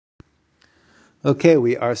Okay,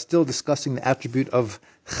 we are still discussing the attribute of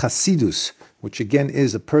Chasidus, which again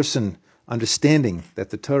is a person understanding that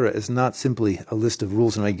the Torah is not simply a list of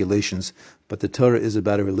rules and regulations, but the Torah is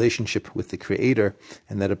about a relationship with the Creator,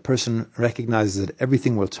 and that a person recognizes that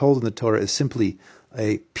everything we're told in the Torah is simply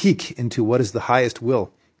a peek into what is the highest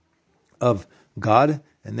will of God,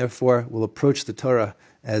 and therefore will approach the Torah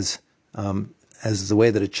as the way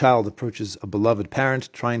that a child approaches a beloved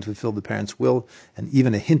parent, trying to fulfill the parent's will, and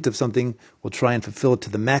even a hint of something will try and fulfill it to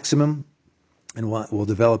the maximum, and will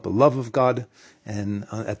develop a love of God, and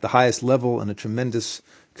at the highest level, and a tremendous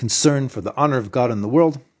concern for the honor of God in the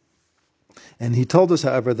world. And he told us,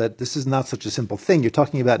 however, that this is not such a simple thing. You're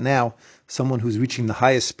talking about now someone who's reaching the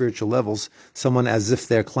highest spiritual levels, someone as if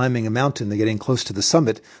they're climbing a mountain, they're getting close to the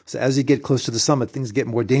summit. So as you get close to the summit, things get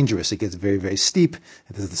more dangerous. It gets very, very steep.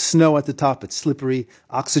 There's the snow at the top. It's slippery.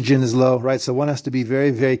 Oxygen is low, right? So one has to be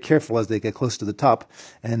very, very careful as they get close to the top.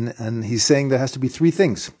 And he's saying there has to be three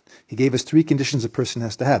things. He gave us three conditions a person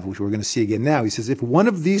has to have, which we're going to see again now. He says if one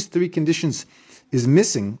of these three conditions is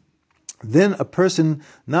missing, then a person,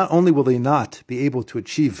 not only will they not be able to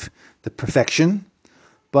achieve the perfection,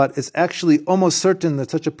 but it's actually almost certain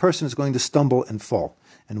that such a person is going to stumble and fall.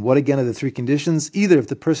 And what again are the three conditions? Either if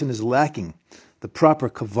the person is lacking the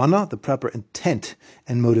proper kavanah, the proper intent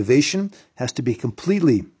and motivation, has to be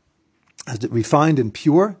completely refined and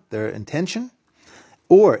pure, their intention,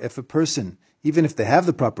 or if a person, even if they have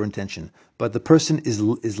the proper intention, but the person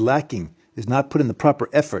is lacking, is not put in the proper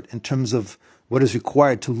effort in terms of what is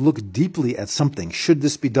required to look deeply at something. Should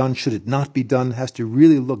this be done? Should it not be done? Has to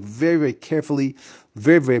really look very, very carefully,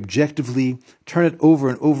 very, very objectively, turn it over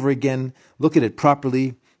and over again, look at it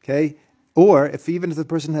properly, okay? Or even if the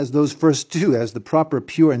person has those first two, has the proper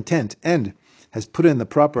pure intent and has put in the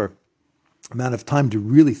proper amount of time to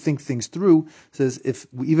really think things through, says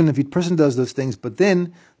even if a person does those things, but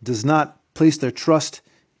then does not place their trust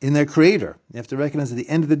in their Creator. You have to recognize at the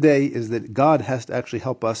end of the day is that God has to actually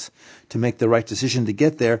help us to make the right decision to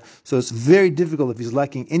get there. So it's very difficult if he's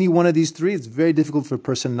lacking any one of these three. It's very difficult for a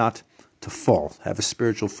person not to fall, have a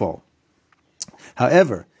spiritual fall.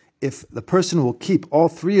 However, if the person will keep all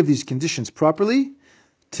three of these conditions properly,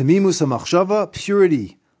 tamimus hamachshava,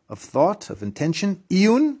 purity of thought, of intention,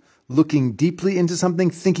 iyun, looking deeply into something,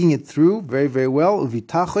 thinking it through very, very well,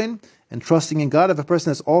 uvitachin, and trusting in God. If a person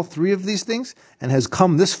has all three of these things and has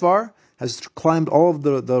come this far, has climbed all of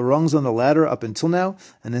the rungs on the ladder up until now,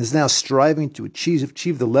 and is now striving to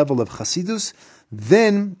achieve the level of Chasidus,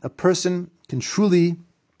 then a person can truly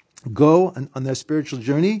go on their spiritual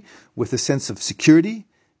journey with a sense of security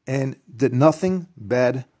and that nothing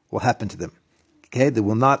bad will happen to them. Okay, they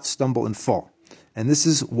will not stumble and fall. And this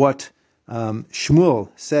is what Shmuel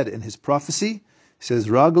said in his prophecy. He says,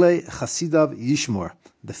 Ragle Chasidav Yishmor,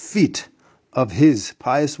 the feet of his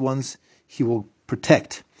pious ones he will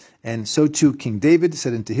protect. And so too King David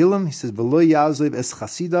said in Tehillim, he says, V'lo ya'azev es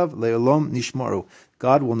chasidav le'olam nishmaru.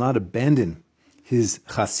 God will not abandon his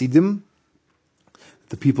chasidim,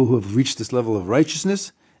 the people who have reached this level of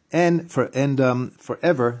righteousness, and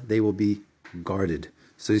forever they will be guarded.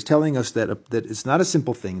 So he's telling us that it's not a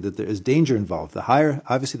simple thing, that there is danger involved. The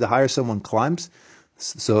higher someone climbs,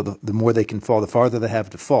 so the more they can fall, the farther they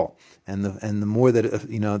have to fall, and the more that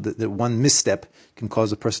that one misstep can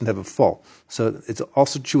cause a person to have a fall. So it's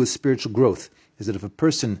also true with spiritual growth. Is that if a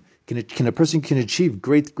person can achieve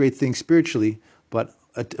great things spiritually, but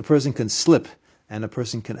a person can slip, and a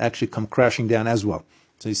person can actually come crashing down as well.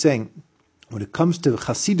 So he's saying, when it comes to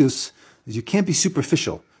Chasidus, is you can't be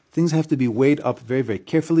superficial. Things have to be weighed up very, very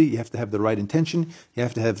carefully. You have to have the right intention. You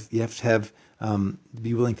have to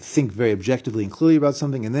be willing to think very objectively and clearly about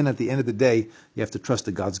something. And then at the end of the day, you have to trust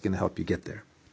that God's going to help you get there.